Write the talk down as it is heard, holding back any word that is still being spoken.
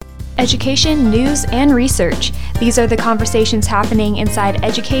education, news, and research. These are the conversations happening inside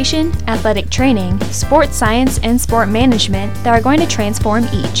education, athletic training, sports science, and sport management that are going to transform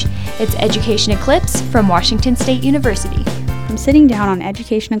each. It's Education Eclipse from Washington State University. I'm sitting down on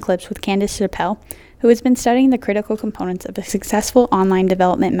Education Eclipse with Candace Chappelle, who has been studying the critical components of a successful online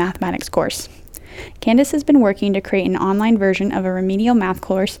development mathematics course. Candace has been working to create an online version of a remedial math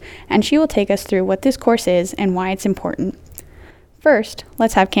course, and she will take us through what this course is and why it's important. First,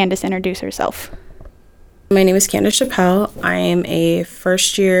 let's have Candace introduce herself. My name is Candace Chappelle. I am a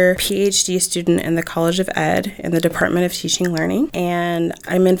first-year PhD student in the College of Ed in the Department of Teaching and Learning, and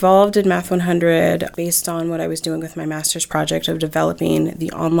I'm involved in Math 100 based on what I was doing with my master's project of developing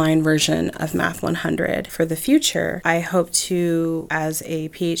the online version of Math 100. For the future, I hope to, as a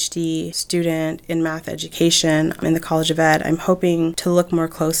PhD student in math education in the College of Ed, I'm hoping to look more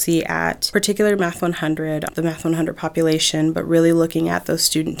closely at particular Math 100, the Math 100 population, but really looking at those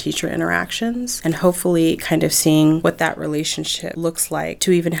student-teacher interactions and hopefully kind of seeing what that relationship looks like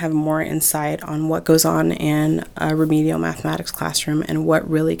to even have more insight on what goes on in a remedial mathematics classroom and what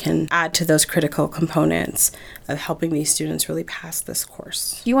really can add to those critical components of helping these students really pass this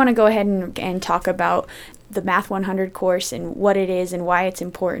course. You want to go ahead and talk about the Math 100 course and what it is and why it's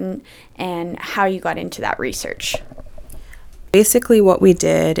important and how you got into that research. Basically, what we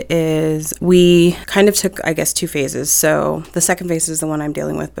did is we kind of took, I guess, two phases. So the second phase is the one I'm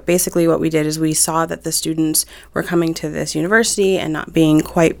dealing with. But basically what we did is we saw that the students were coming to this university and not being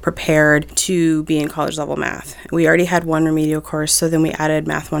quite prepared to be in college level math. We already had one remedial course, so then we added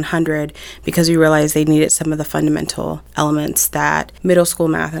Math 100 because we realized they needed some of the fundamental elements that middle school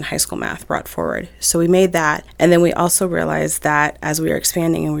math and high school math brought forward. So we made that. And then we also realized that as we were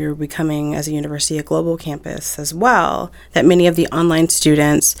expanding and we were becoming, as a university, a global campus as well, that many of the online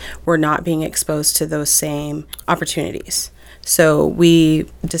students were not being exposed to those same opportunities. So we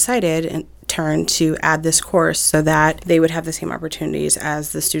decided in turn to add this course so that they would have the same opportunities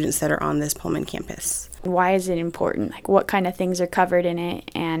as the students that are on this Pullman campus. Why is it important? Like, what kind of things are covered in it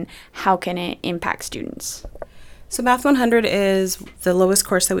and how can it impact students? So Math 100 is the lowest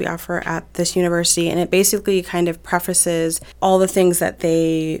course that we offer at this university, and it basically kind of prefaces all the things that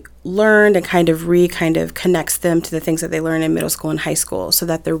they learned and kind of connects them to the things that they learn in middle school and high school so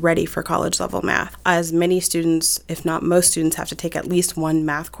that they're ready for college level math. As many students, if not most students, have to take at least one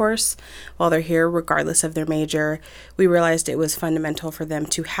math course while they're here, regardless of their major, we realized it was fundamental for them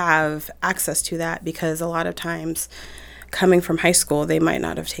to have access to that because a lot of times coming from high school, they might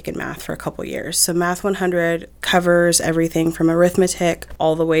not have taken math for a couple years. So Math 100 covers everything from arithmetic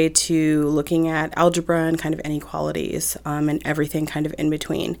all the way to looking at algebra and kind of inequalities and everything kind of in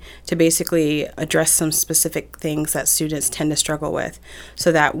between to basically address some specific things that students tend to struggle with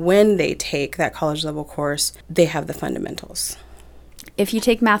so that when they take that college level course, they have the fundamentals. If you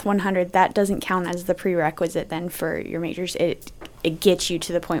take Math 100, that doesn't count as the prerequisite then for your majors. It gets you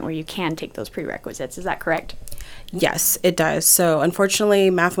to the point where you can take those prerequisites. Is that correct? Yes, it does. So unfortunately,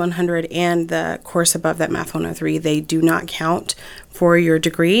 Math 100 and the course above that, Math 103, they do not count for your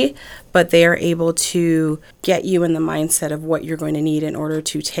degree, but they are able to get you in the mindset of what you're going to need in order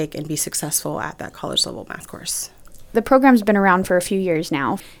to take and be successful at that college level math course. The program's been around for a few years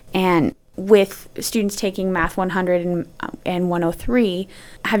now, and with students taking Math 100 and 103,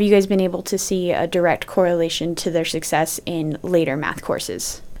 have you guys been able to see a direct correlation to their success in later math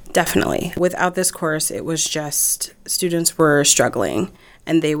courses? Definitely. Without this course, it was just students were struggling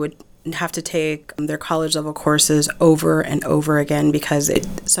and they would have to take their college level courses over and over again because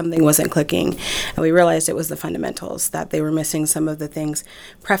something wasn't clicking. And we realized it was the fundamentals, that they were missing some of the things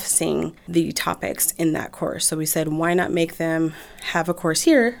prefacing the topics in that course. So we said, why not make them have a course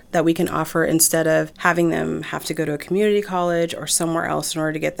here that we can offer instead of having them have to go to a community college or somewhere else in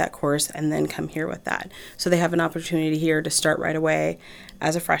order to get that course and then come here with that. So they have an opportunity here to start right away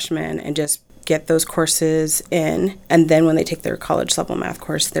as a freshman and just get those courses in, and then when they take their college level math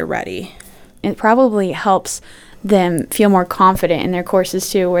course, they're ready. It probably helps them feel more confident in their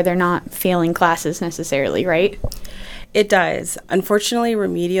courses too, where they're not failing classes necessarily, right? It does. Unfortunately,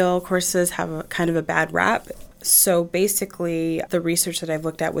 remedial courses have a kind of a bad rap. So basically, the research that I've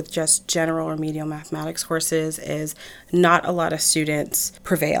looked at with just general remedial mathematics courses is not a lot of students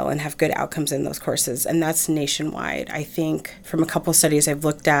prevail and have good outcomes in those courses, and that's nationwide. I think from a couple studies I've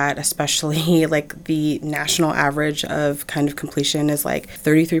looked at, especially like the national average of kind of completion is like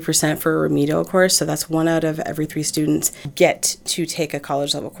 33% for a remedial course, so that's 1 out of every 3 students get to take a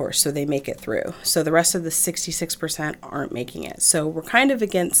college level course, so they make it through. So the rest of the 66% aren't making it. So we're kind of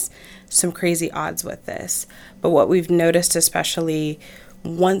against some crazy odds with this. But what we've noticed, especially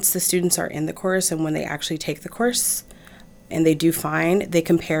once the students are in the course and when they actually take the course, and they do fine, they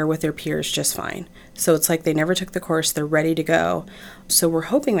compare with their peers just fine. So it's like they never took the course, they're ready to go. So we're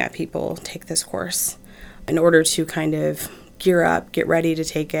hoping that people take this course in order to kind of gear up, get ready to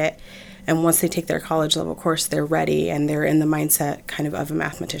take it. And once they take their college level course, they're ready and they're in the mindset kind of a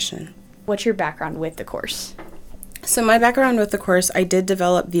mathematician. What's your background with the course? So my background with the course, I did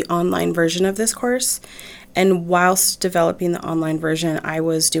develop the online version of this course. And whilst developing the online version, I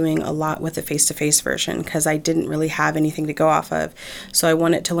was doing a lot with the face-to-face version because I didn't really have anything to go off of. So I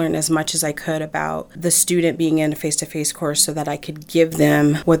wanted to learn as much as I could about the student being in a face-to-face course so that I could give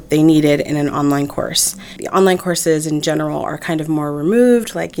them what they needed in an online course. The online courses in general are kind of more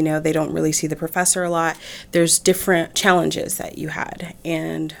removed, like, they don't really see the professor a lot. There's different challenges that you had.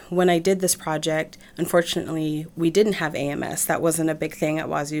 And when I did this project, unfortunately, we didn't have AMS. That wasn't a big thing at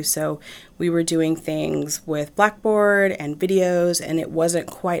Wazoo, so we were doing things with Blackboard and videos, and it wasn't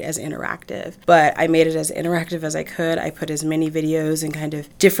quite as interactive. But I made it as interactive as I could. I put as many videos and kind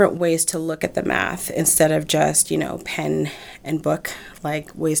of different ways to look at the math instead of just, pen and book,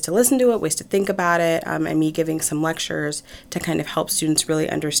 like ways to listen to it, ways to think about it, and me giving some lectures to kind of help students really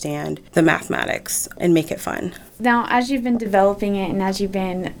understand the mathematics and make it fun. Now, as you've been developing it and as you've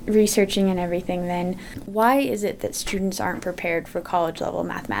been researching and everything, then why is it that students aren't prepared for college level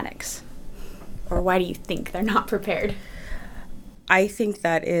mathematics? Or why do you think they're not prepared? I think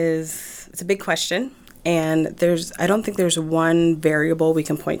it's a big question. And I don't think there's one variable we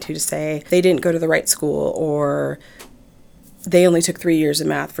can point to say they didn't go to the right school or they only took 3 years of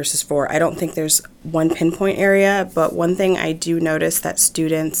math versus 4. I don't think there's one pinpoint area, but one thing I do notice that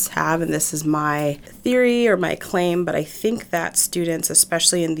students have, and this is my theory or my claim, but I think that students,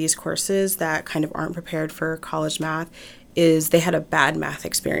 especially in these courses that kind of aren't prepared for college math, is they had a bad math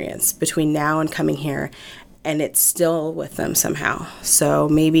experience between now and coming here, and it's still with them somehow. So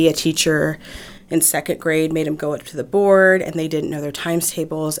maybe a teacher in second grade made them go up to the board and they didn't know their times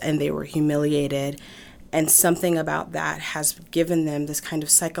tables and they were humiliated. And something about that has given them this kind of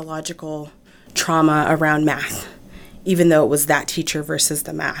psychological trauma around math, even though it was that teacher versus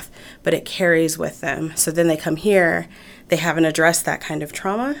the math, but it carries with them. So then they come here, they haven't addressed that kind of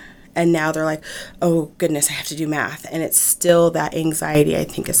trauma. And now they're like, oh, goodness, I have to do math. And it's still that anxiety, I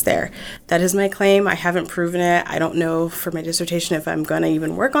think, is there. That is my claim. I haven't proven it. I don't know for my dissertation if I'm going to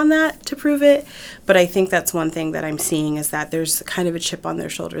even work on that to prove it. But I think that's one thing that I'm seeing is that there's kind of a chip on their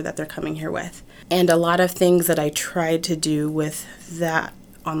shoulder that they're coming here with. And a lot of things that I tried to do with that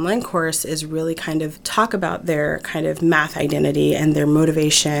online course is really kind of talk about their kind of math identity and their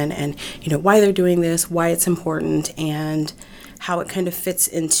motivation and, why they're doing this, why it's important, and how it kind of fits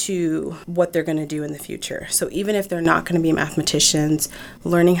into what they're going to do in the future. So even if they're not going to be mathematicians,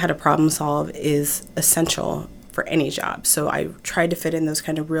 learning how to problem solve is essential for any job. So I tried to fit in those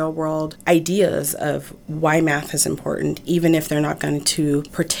kind of real world ideas of why math is important, even if they're not going to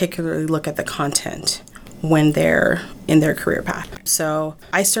particularly look at the content when they're in their career path. So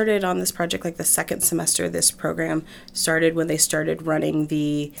I started on this project like the second semester of this program started when they started running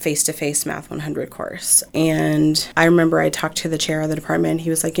the face-to-face Math 100 course. And I remember I talked to the chair of the department.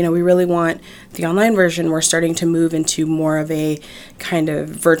 He was like, we really want the online version. We're starting to move into more of a kind of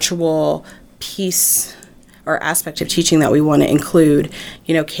virtual piece or aspect of teaching that we want to include,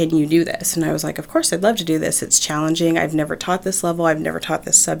 can you do this? And I was like, of course, I'd love to do this. It's challenging. I've never taught this level. I've never taught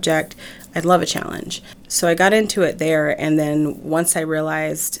this subject. I'd love a challenge. So I got into it there. And then once I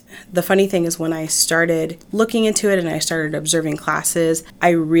realized, the funny thing is when I started looking into it and I started observing classes, I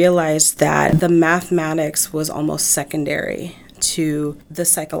realized that the mathematics was almost secondary to the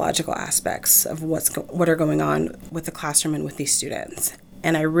psychological aspects of what are going on with the classroom and with these students.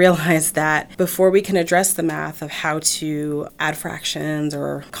 And I realized that before we can address the math of how to add fractions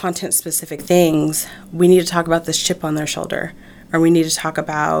or content-specific things, we need to talk about this chip on their shoulder, or we need to talk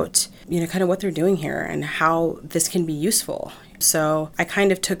about, kind of what they're doing here and how this can be useful. So I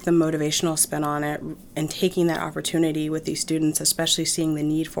kind of took the motivational spin on it and taking that opportunity with these students, especially seeing the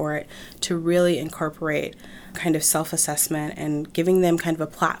need for it, to really incorporate kind of self-assessment and giving them kind of a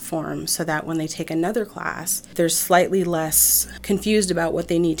platform so that when they take another class, they're slightly less confused about what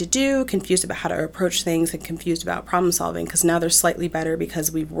they need to do, confused about how to approach things, and confused about problem solving, because now they're slightly better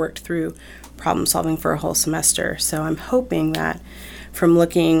because we've worked through problem solving for a whole semester. So I'm hoping that from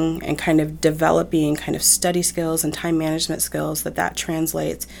looking and kind of developing kind of study skills and time management skills, that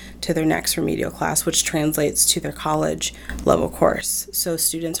translates to their next remedial class, which translates to their college level course. So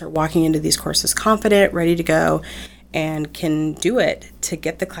students are walking into these courses confident, ready to go, and can do it to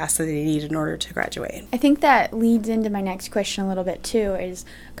get the class that they need in order to graduate. I think that leads into my next question a little bit too, is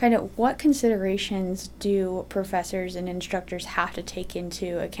kind of what considerations do professors and instructors have to take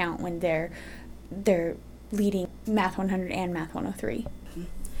into account when they're leading Math 100 and Math 103?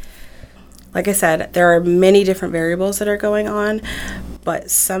 Like I said, there are many different variables that are going on, but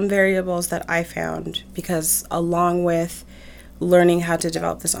some variables that I found, because along with learning how to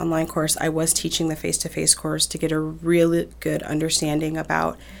develop this online course, I was teaching the face-to-face course to get a really good understanding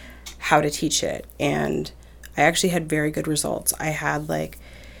about how to teach it. And I actually had very good results. I had like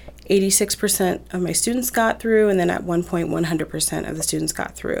 86% of my students got through, and then at one point 100% of the students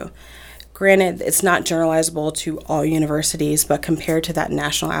got through. Granted, it's not generalizable to all universities, but compared to that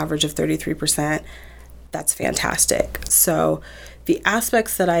national average of 33%, that's fantastic. So the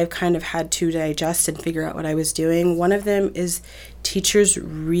aspects that I've kind of had to digest and figure out what I was doing, one of them is teachers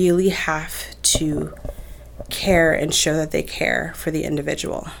really have to care and show that they care for the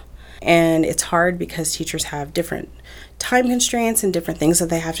individual. And it's hard because teachers have different time constraints and different things that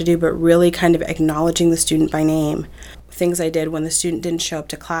they have to do, but really kind of acknowledging the student by name. Things I did when the student didn't show up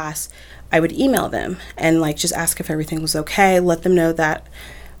to class, I would email them and like just ask if everything was okay, let them know that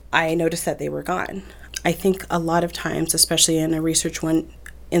I noticed that they were gone. I think a lot of times, especially in a Research One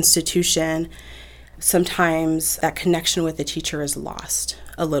institution, sometimes that connection with the teacher is lost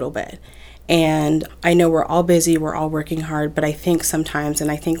a little bit. And I know we're all busy, we're all working hard, but I think sometimes, and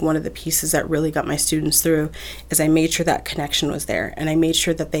I think one of the pieces that really got my students through is I made sure that connection was there. And I made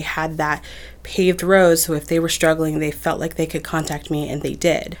sure that they had that paved road, so if they were struggling, they felt like they could contact me, and they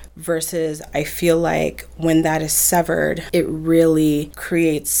did. Versus I feel like when that is severed, it really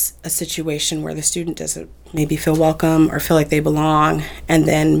creates a situation where the student doesn't maybe feel welcome or feel like they belong, and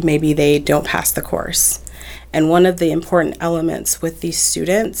then maybe they don't pass the course. And one of the important elements with these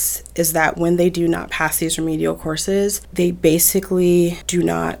students is that when they do not pass these remedial courses, they basically do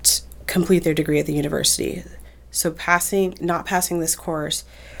not complete their degree at the university. So not passing this course,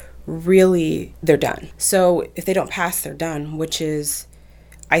 really, they're done. So if they don't pass, they're done, which is,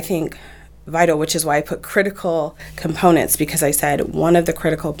 I think, vital, which is why I put critical components, because I said one of the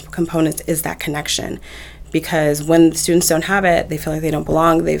critical components is that connection. Because when students don't have it, they feel like they don't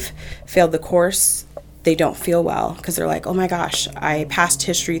belong, they've failed the course, they don't feel well because they're like, oh my gosh, I passed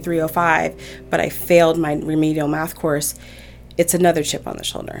History 305, but I failed my remedial math course. It's another chip on the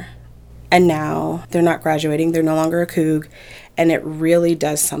shoulder. And now they're not graduating, they're no longer a Coug, and it really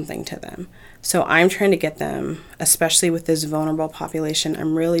does something to them. So I'm trying to get them, especially with this vulnerable population,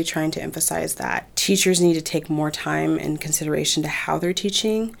 I'm really trying to emphasize that teachers need to take more time and consideration to how they're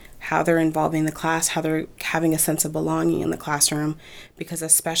teaching, how they're involving the class, how they're having a sense of belonging in the classroom, because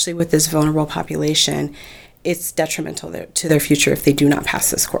especially with this vulnerable population, it's detrimental to their future if they do not pass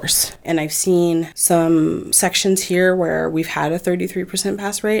this course. And I've seen some sections here where we've had a 33%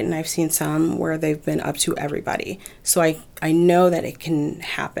 pass rate, and I've seen some where they've been up to everybody. So I know that it can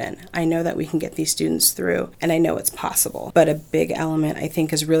happen. I know that we can get these students through, and I know it's possible. But a big element, I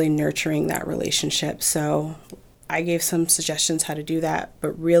think, is really nurturing that relationship. So I gave some suggestions how to do that,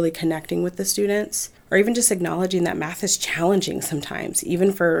 but really connecting with the students, or even just acknowledging that math is challenging sometimes,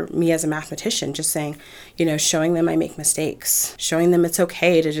 even for me as a mathematician, just saying, showing them I make mistakes, showing them it's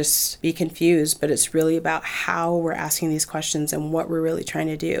okay to just be confused, but it's really about how we're asking these questions and what we're really trying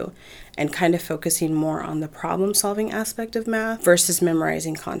to do, and kind of focusing more on the problem-solving aspect of math versus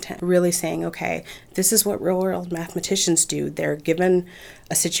memorizing content. Really saying, okay, this is what real-world mathematicians do. They're given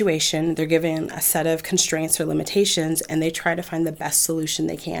a situation, they're given a set of constraints or limitations, and they try to find the best solution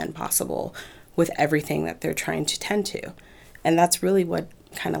they can possible with everything that they're trying to tend to. And that's really what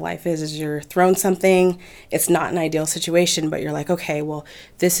kind of life is you're thrown something, it's not an ideal situation, but you're like, okay, well,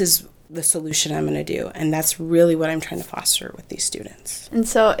 this is the solution I'm going to do. And that's really what I'm trying to foster with these students. And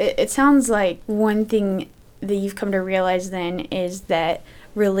so it sounds like one thing that you've come to realize then is that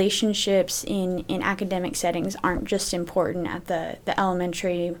relationships in academic settings aren't just important at the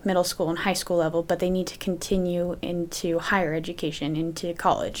elementary, middle school, and high school level, but they need to continue into higher education, into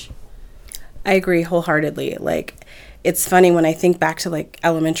college. I agree wholeheartedly. It's funny when I think back to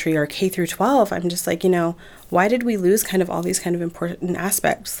elementary or K through 12, I'm just like, why did we lose kind of all these kind of important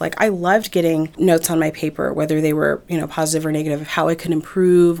aspects? I loved getting notes on my paper, whether they were, positive or negative, of how I could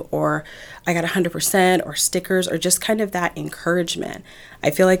improve, or I got 100%, or stickers, or just kind of that encouragement.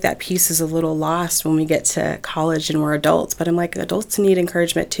 I feel like that piece is a little lost when we get to college and we're adults, but I'm like, adults need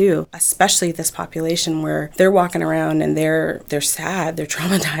encouragement too, especially this population where they're walking around and they're sad, they're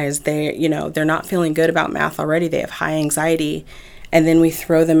traumatized, they're not feeling good about math already, they have high anxiety. And then we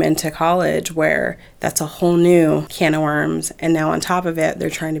throw them into college where that's a whole new can of worms. And now on top of it, they're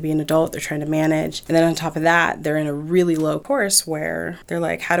trying to be an adult, they're trying to manage. And then on top of that, they're in a really low course where they're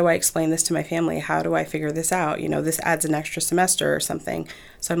like, how do I explain this to my family? How do I figure this out? This adds an extra semester or something.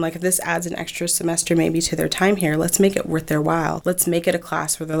 So I'm like, if this adds an extra semester maybe to their time here, let's make it worth their while. Let's make it a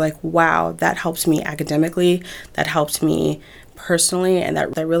class where they're like, wow, that helps me academically, that helped me personally, and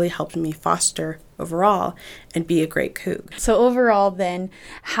that really helped me foster overall and be a great Coug. So overall then,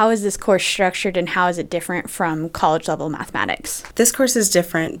 how is this course structured and how is it different from college level mathematics? This course is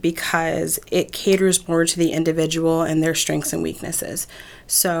different because it caters more to the individual and their strengths and weaknesses.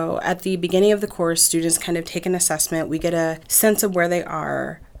 So at the beginning of the course, students kind of take an assessment. We get a sense of where they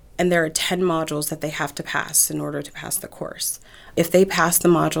are, and there are 10 modules that they have to pass in order to pass the course. If they pass the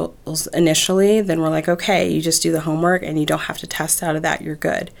modules initially, then we're like, okay, you just do the homework and you don't have to test out of that, you're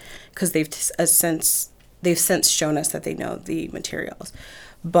good. Because they've since shown us that they know the materials.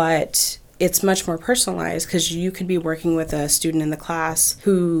 But it's much more personalized because you could be working with a student in the class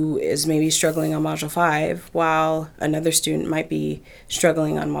who is maybe struggling on Module 5 while another student might be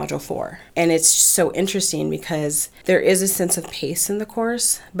struggling on Module 4. And it's so interesting because there is a sense of pace in the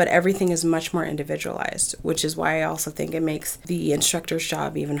course, but everything is much more individualized, which is why I also think it makes the instructor's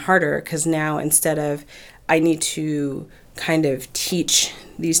job even harder because now instead of I need to kind of teach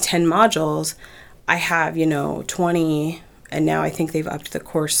these 10 modules, I have, 20, and now I think they've upped the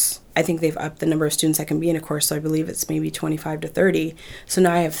course. I think they've upped the number of students that can be in a course, so I believe it's maybe 25 to 30. So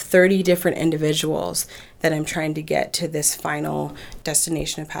now I have 30 different individuals that I'm trying to get to this final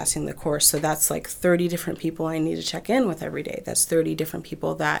destination of passing the course. So that's like 30 different people I need to check in with every day. That's 30 different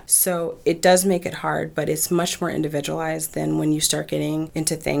people so it does make it hard, but it's much more individualized than when you start getting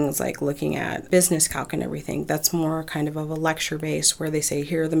into things like looking at business calc and everything. That's more kind of a lecture base where they say,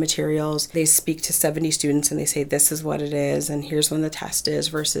 here are the materials. They speak to 70 students and they say, this is what it is, and here's when the test is,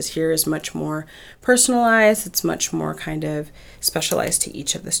 versus here is much more personalized. It's much more kind of specialized to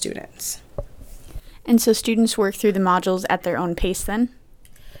each of the students. And so students work through the modules at their own pace then?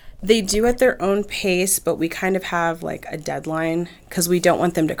 They do at their own pace, but we kind of have like a deadline because we don't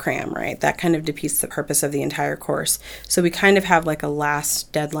want them to cram, right? That kind of defeats the purpose of the entire course. So we kind of have like a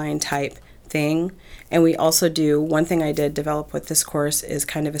last deadline type thing. And we also do, one thing I did develop with this course is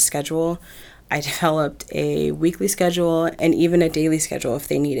kind of a schedule. I developed a weekly schedule and even a daily schedule if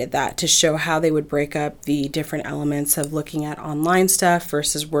they needed that to show how they would break up the different elements of looking at online stuff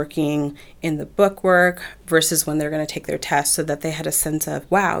versus working in the book work versus when they're going to take their test, so that they had a sense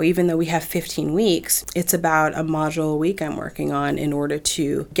of, wow, even though we have 15 weeks, it's about a module a week I'm working on in order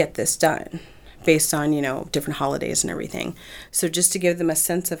to get this done, based on, different holidays and everything. So just to give them a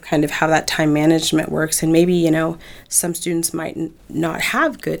sense of kind of how that time management works. And maybe, some students might not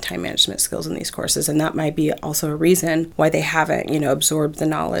have good time management skills in these courses. And that might be also a reason why they haven't, absorbed the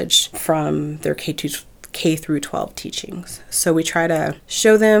knowledge from their K through 12 teachings. So we try to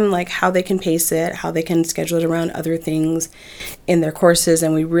show them like how they can pace it, how they can schedule it around other things in their courses.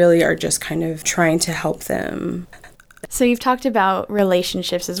 And we really are just kind of trying to help them. So you've talked about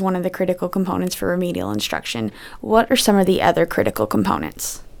relationships as one of the critical components for remedial instruction. What are some of the other critical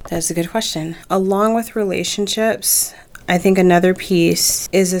components? That's a good question. Along with relationships, I think another piece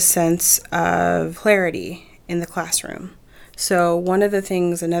is a sense of clarity in the classroom. So another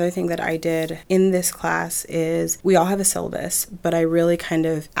thing that I did in this class is we all have a syllabus, but I really kind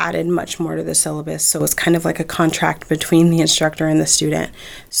of added much more to the syllabus. So it's kind of like a contract between the instructor and the student.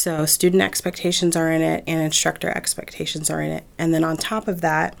 So student expectations are in it and instructor expectations are in it. And then on top of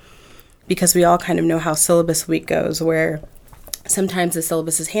that, because we all kind of know how syllabus week goes, where sometimes the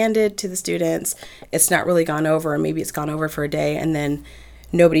syllabus is handed to the students, it's not really gone over, or maybe it's gone over for a day and then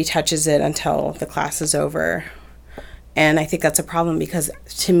nobody touches it until the class is over. And I think that's a problem because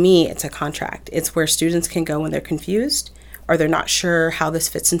to me, it's a contract. It's where students can go when they're confused or they're not sure how this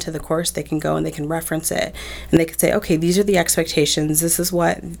fits into the course. They can go and they can reference it and they can say, okay, these are the expectations. This is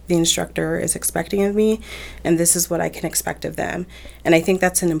what the instructor is expecting of me, and this is what I can expect of them. And I think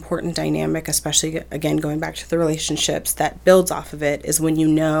that's an important dynamic, especially, again, going back to the relationships that builds off of it, is when you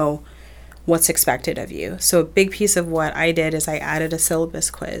know what's expected of you. So a big piece of what I did is I added a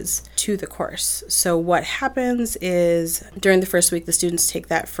syllabus quiz to the course. So what happens is during the first week, the students take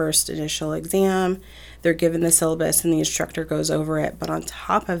that first initial exam. They're given the syllabus and the instructor goes over it. But on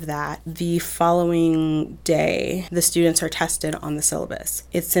top of that, the following day, the students are tested on the syllabus.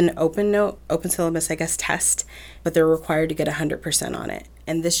 It's an open syllabus, test, but they're required to get 100% on it.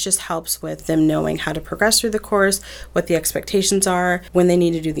 And this just helps with them knowing how to progress through the course, what the expectations are, when they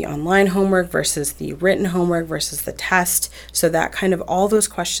need to do the online homework versus the written homework versus the test. So that kind of all those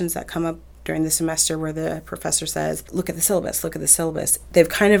questions that come up during the semester where the professor says, look at the syllabus, they've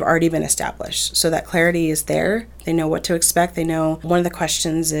kind of already been established. So that clarity is there. They know what to expect. They know one of the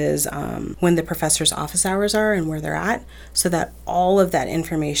questions is when the professor's office hours are and where they're at, so that all of that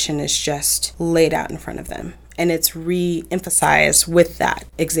information is just laid out in front of them. And it's re-emphasized with that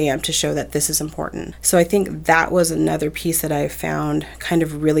exam to show that this is important. So I think that was another piece that I found kind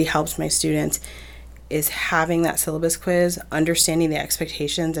of really helped my students, is having that syllabus quiz, understanding the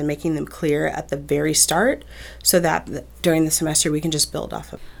expectations and making them clear at the very start, so that during the semester we can just build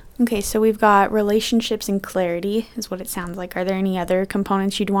off of. Okay, so we've got relationships and clarity is what it sounds like. Are there any other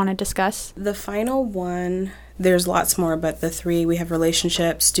components you'd want to discuss? The final one, there's lots more, but the three, we have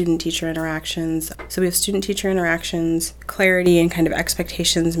relationships, student-teacher interactions. So we have student-teacher interactions, clarity and kind of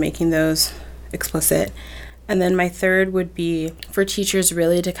expectations, making those explicit. And then my third would be for teachers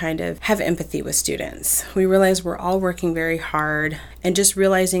really to kind of have empathy with students. We realize we're all working very hard, and just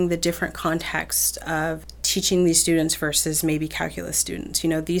realizing the different context of teaching these students versus maybe calculus students.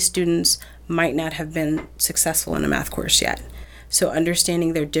 These students might not have been successful in a math course yet. So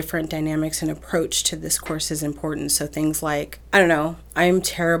understanding their different dynamics and approach to this course is important. So things like, I'm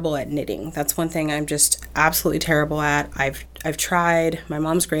terrible at knitting. That's one thing I'm just absolutely terrible at. I've tried. My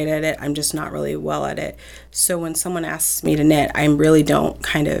mom's great at it. I'm just not really well at it. So when someone asks me to knit, I'm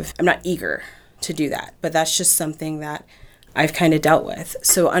not eager to do that. But that's just something that I've kind of dealt with.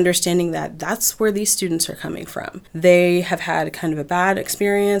 So understanding that that's where these students are coming from. They have had kind of a bad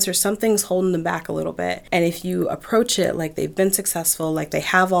experience, or something's holding them back a little bit. And if you approach it like they've been successful, like they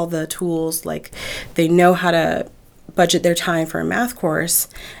have all the tools, like they know how to budget their time for a math course,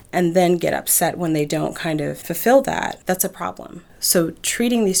 and then get upset when they don't kind of fulfill that, that's a problem. So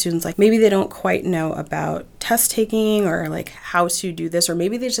treating these students like maybe they don't quite know about test taking, or like how to do this, or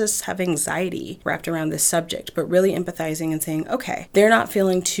maybe they just have anxiety wrapped around this subject, but really empathizing and saying, okay, they're not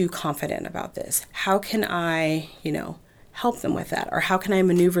feeling too confident about this. How can I, help them with that? Or how can I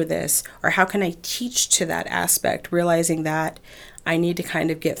maneuver this? Or how can I teach to that aspect, realizing that I need to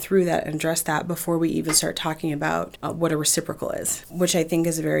kind of get through that and address that before we even start talking about what a reciprocal is, which I think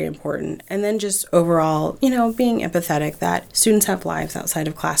is very important. And then just overall, being empathetic that students have lives outside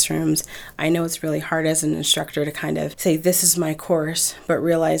of classrooms. I know it's really hard as an instructor to kind of say, this is my course, but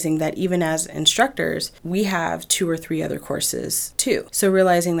realizing that even as instructors, we have 2 or 3 other courses too. So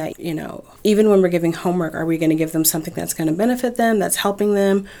realizing that, even when we're giving homework, are we going to give them something that's going to benefit them, that's helping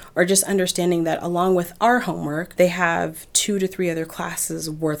them, or just understanding that along with our homework, they have 2 to 3 other classes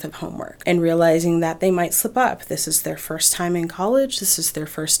worth of homework, and realizing that they might slip up. This is their first time in college. This is their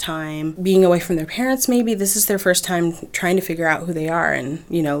first time being away from their parents. Maybe this is their first time trying to figure out who they are and,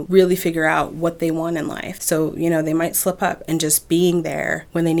 really figure out what they want in life. So, they might slip up, and just being there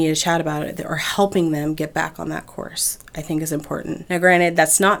when they need to chat about it or helping them get back on that course, I think is important. Now, granted,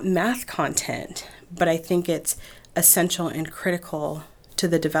 that's not math content, but I think it's essential and critical to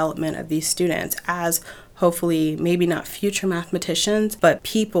the development of these students as hopefully maybe not future mathematicians, but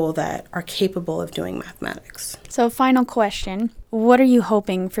people that are capable of doing mathematics. So final question, what are you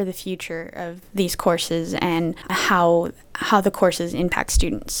hoping for the future of these courses and how the courses impact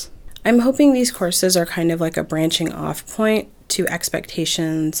students? I'm hoping these courses are kind of like a branching off point to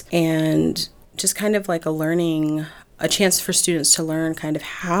expectations, and just kind of like a chance for students to learn kind of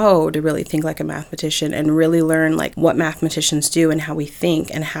how to really think like a mathematician, and really learn like what mathematicians do and how we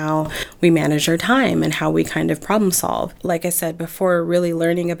think and how we manage our time and how we kind of problem solve. Like I said before, really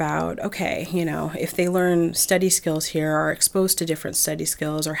learning about, okay, if they learn study skills here, or are exposed to different study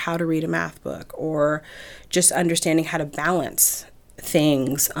skills, or how to read a math book, or just understanding how to balance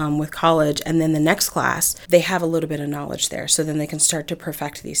things with college, and then the next class they have a little bit of knowledge there, so then they can start to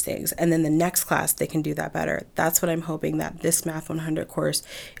perfect these things, and then the next class they can do that better. That's what I'm hoping, that this Math 100 course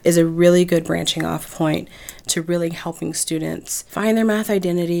is a really good branching off point to really helping students find their math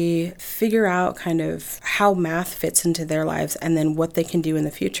identity, figure out kind of how math fits into their lives, and then what they can do in the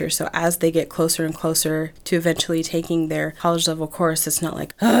future. So as they get closer and closer to eventually taking their college level course, it's not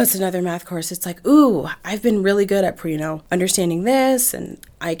like, oh, it's another math course. It's like, ooh, I've been really good at understanding this, and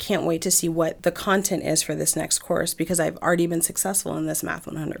I can't wait to see what the content is for this next course, because I've already been successful in this Math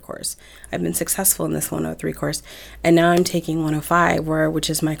 100 course. I've been successful in this 103 course, and now I'm taking 105, which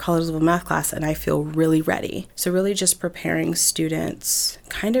is my college level math class, and I feel really ready. So really just preparing students,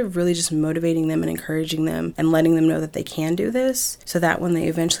 kind of really just motivating them and encouraging them and letting them know that they can do this, so that when they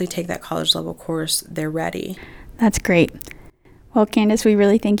eventually take that college level course, they're ready. That's great. Well, Candace, we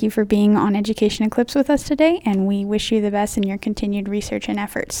really thank you for being on Education Eclipse with us today, and we wish you the best in your continued research and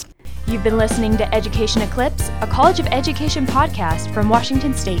efforts. You've been listening to Education Eclipse, a College of Education podcast from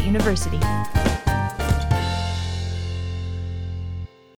Washington State University.